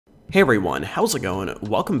Hey everyone, how's it going?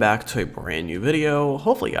 Welcome back to a brand new video.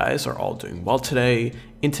 Hopefully you guys are all doing well today.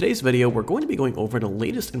 In today's video, we're going to be going over the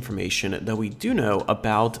latest information that we do know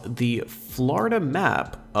about the Florida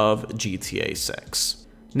map of GTA 6.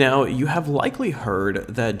 Now, you have likely heard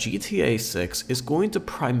that GTA 6 is going to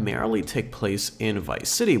primarily take place in Vice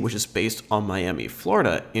City, which is based on Miami,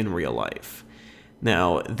 Florida in real life.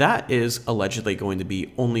 Now, that is allegedly going to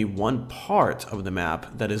be only one part of the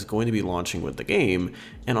map that is going to be launching with the game,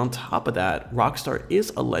 and on top of that, Rockstar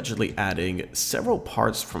is allegedly adding several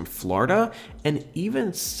parts from Florida and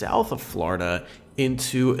even south of Florida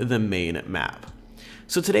into the main map.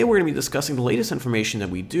 So today we're going to be discussing the latest information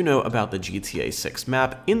that we do know about the GTA 6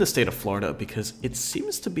 map in the state of Florida because it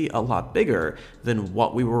seems to be a lot bigger than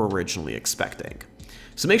what we were originally expecting.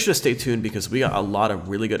 So make sure to stay tuned because we got a lot of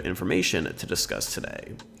really good information to discuss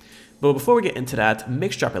today. But before we get into that,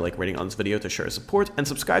 make sure to drop a like rating on this video to show your support and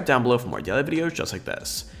subscribe down below for more daily videos just like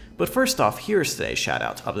this. But first off, here's today's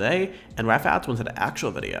shoutout of the day, and we'll out into the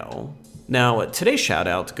actual video. Now, today's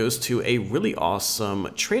shoutout goes to a really awesome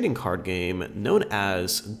trading card game known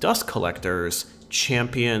as Dust Collectors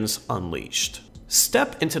Champions Unleashed.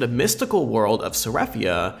 Step into the mystical world of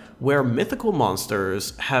Serafia, where mythical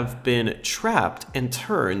monsters have been trapped and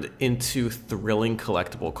turned into thrilling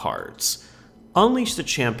collectible cards. Unleash the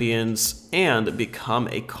champions and become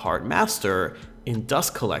a card master in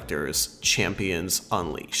Dust Collectors Champions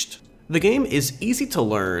Unleashed. The game is easy to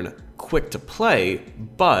learn, quick to play,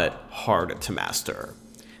 but hard to master.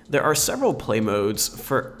 There are several play modes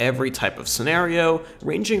for every type of scenario,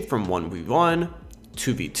 ranging from 1v1,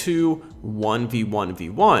 2v2,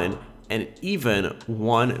 1v1v1, and even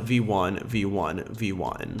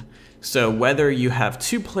 1v1v1v1. So whether you have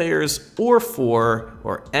 2 players or 4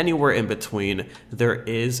 or anywhere in between, there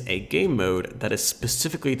is a game mode that is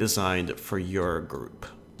specifically designed for your group.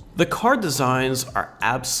 The card designs are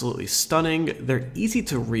absolutely stunning, they're easy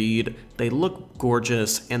to read, they look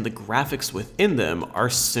gorgeous, and the graphics within them are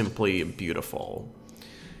simply beautiful.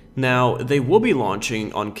 Now, they will be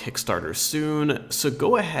launching on Kickstarter soon, so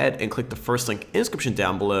go ahead and click the first link in the description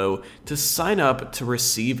down below to sign up to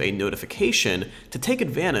receive a notification to take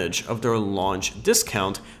advantage of their launch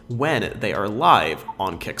discount when they are live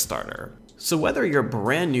on Kickstarter. So whether you're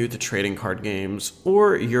brand new to trading card games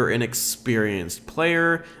or you're an experienced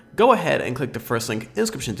player, go ahead and click the first link in the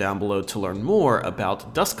description down below to learn more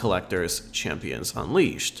about Dust Collectors Champions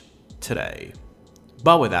Unleashed today.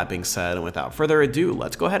 But with that being said, and without further ado,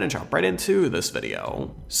 let's go ahead and jump right into this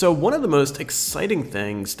video. So one of the most exciting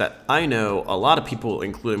things that I know a lot of people,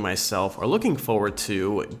 including myself, are looking forward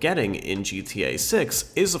to getting in GTA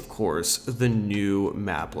 6 is, of course, the new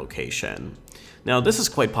map location. Now, this is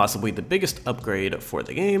quite possibly the biggest upgrade for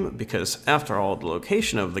the game because, after all, the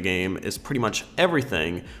location of the game is pretty much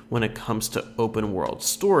everything when it comes to open world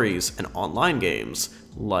stories and online games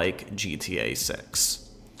like GTA 6.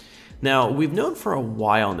 Now, we've known for a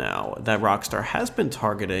while now that Rockstar has been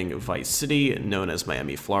targeting Vice City, known as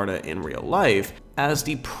Miami, Florida in real life, as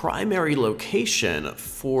the primary location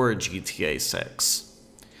for GTA 6.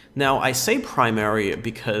 Now, I say primary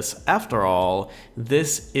because, after all,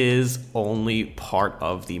 this is only part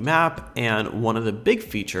of the map, and one of the big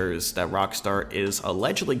features that Rockstar is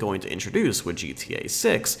allegedly going to introduce with GTA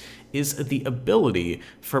 6 is the ability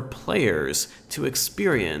for players to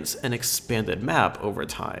experience an expanded map over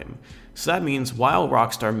time. So that means while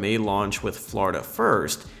Rockstar may launch with Florida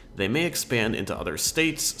first, they may expand into other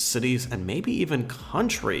states, cities, and maybe even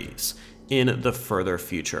countries in the further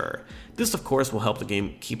future. This, of course, will help the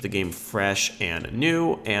game keep the game fresh and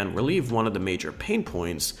new and relieve one of the major pain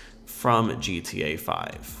points from GTA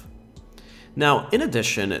 5. Now, in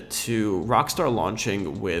addition to Rockstar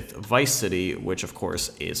launching with Vice City, which of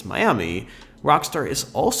course is Miami, Rockstar is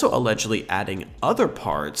also allegedly adding other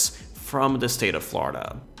parts from the state of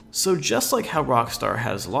Florida. So just like how Rockstar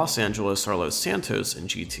has Los Angeles or Los Santos in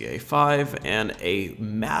GTA 5 and a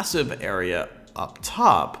massive area up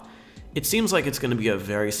top, it seems like it's going to be a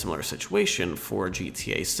very similar situation for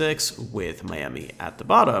GTA 6 with Miami at the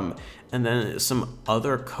bottom, and then some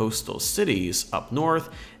other coastal cities up north,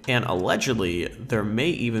 and allegedly there may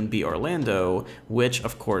even be Orlando, which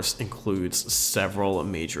of course includes several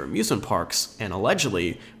major amusement parks, and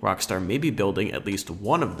allegedly Rockstar may be building at least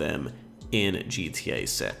one of them in GTA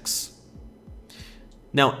 6.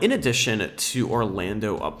 Now, in addition to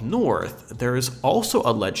Orlando up north, there is also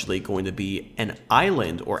allegedly going to be an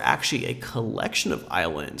island, or actually a collection of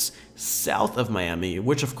islands, south of Miami,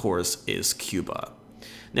 which of course is Cuba.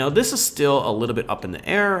 Now, this is still a little bit up in the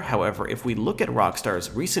air. However, if we look at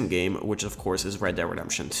Rockstar's recent game, which of course is Red Dead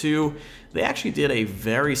Redemption 2, they actually did a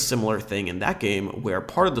very similar thing in that game where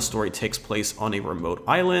part of the story takes place on a remote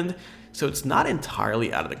island. So it's not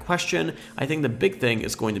entirely out of the question. I think the big thing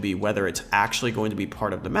is going to be whether it's actually going to be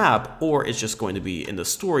part of the map or it's just going to be in the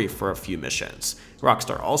story for a few missions.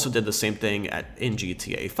 Rockstar also did the same thing in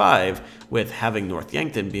GTA 5 with having North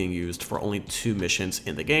Yankton being used for only 2 missions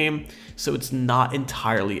in the game, so it's not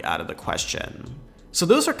entirely out of the question. So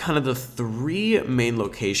those are kind of the 3 main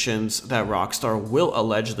locations that Rockstar will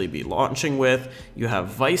allegedly be launching with. You have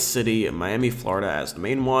Vice City and Miami, Florida as the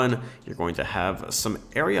main one. You're going to have some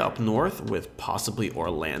area up north with possibly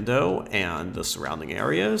Orlando and the surrounding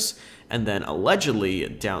areas. And then allegedly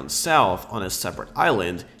down south on a separate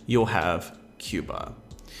island, you'll have Cuba.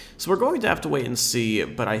 So we're going to have to wait and see,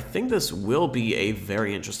 but I think this will be a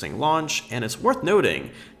very interesting launch, and it's worth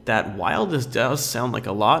noting that while this does sound like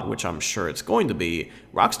a lot, which I'm sure it's going to be,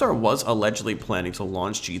 Rockstar was allegedly planning to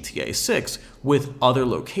launch GTA 6 with other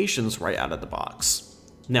locations right out of the box.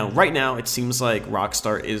 Now, right now, it seems like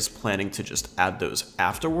Rockstar is planning to just add those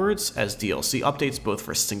afterwards as DLC updates both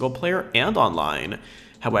for single player and online.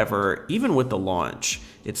 However, even with the launch,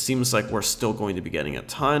 it seems like we're still going to be getting a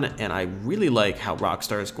ton, and I really like how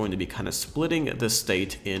Rockstar is going to be kind of splitting the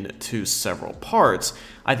state into several parts.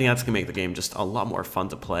 I think that's going to make the game just a lot more fun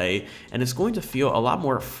to play, and it's going to feel a lot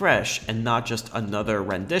more fresh and not just another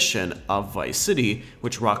rendition of Vice City,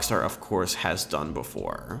 which Rockstar of course has done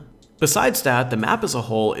before. Besides that, the map as a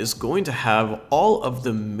whole is going to have all of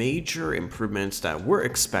the major improvements that we're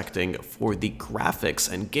expecting for the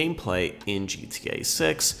graphics and gameplay in GTA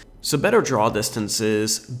 6. So better draw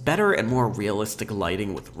distances, better and more realistic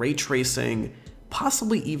lighting with ray tracing,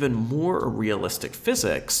 possibly even more realistic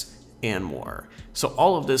physics, and more. So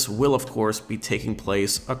all of this will of course be taking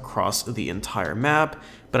place across the entire map,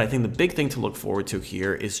 but I think the big thing to look forward to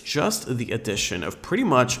here is just the addition of pretty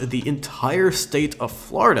much the entire state of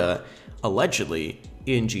Florida, allegedly,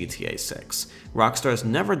 in GTA 6. Rockstar's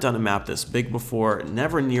never done a map this big before,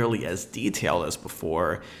 never nearly as detailed as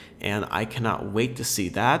before, and I cannot wait to see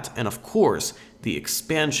that, and of course, the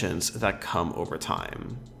expansions that come over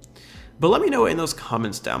time. But let me know in those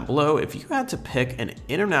comments down below if you had to pick an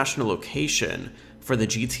international location for the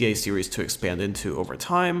GTA series to expand into over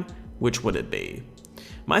time, which would it be?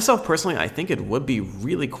 Myself personally, I think it would be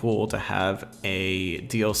really cool to have a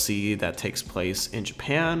DLC that takes place in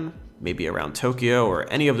Japan, maybe around Tokyo or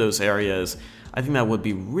any of those areas. I think that would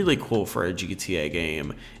be really cool for a GTA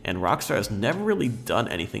game, and Rockstar has never really done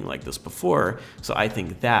anything like this before, so I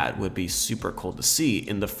think that would be super cool to see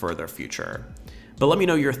in the further future. But let me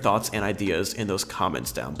know your thoughts and ideas in those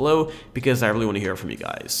comments down below, because I really want to hear from you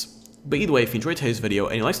guys. But either way, if you enjoyed today's video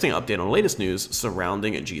and you'd like to stay updated on the latest news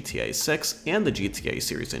surrounding GTA 6 and the GTA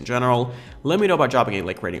series in general, let me know by dropping a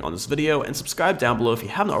like rating on this video, and subscribe down below if you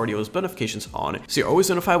haven't already with notifications on so you're always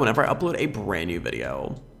notified whenever I upload a brand new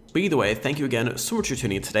video. But either way, thank you again so much for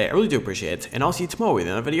tuning in today, I really do appreciate it, and I'll see you tomorrow with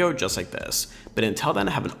another video just like this. But until then,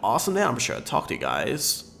 have an awesome day, I'm sure I'll talk to you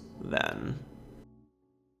guys then.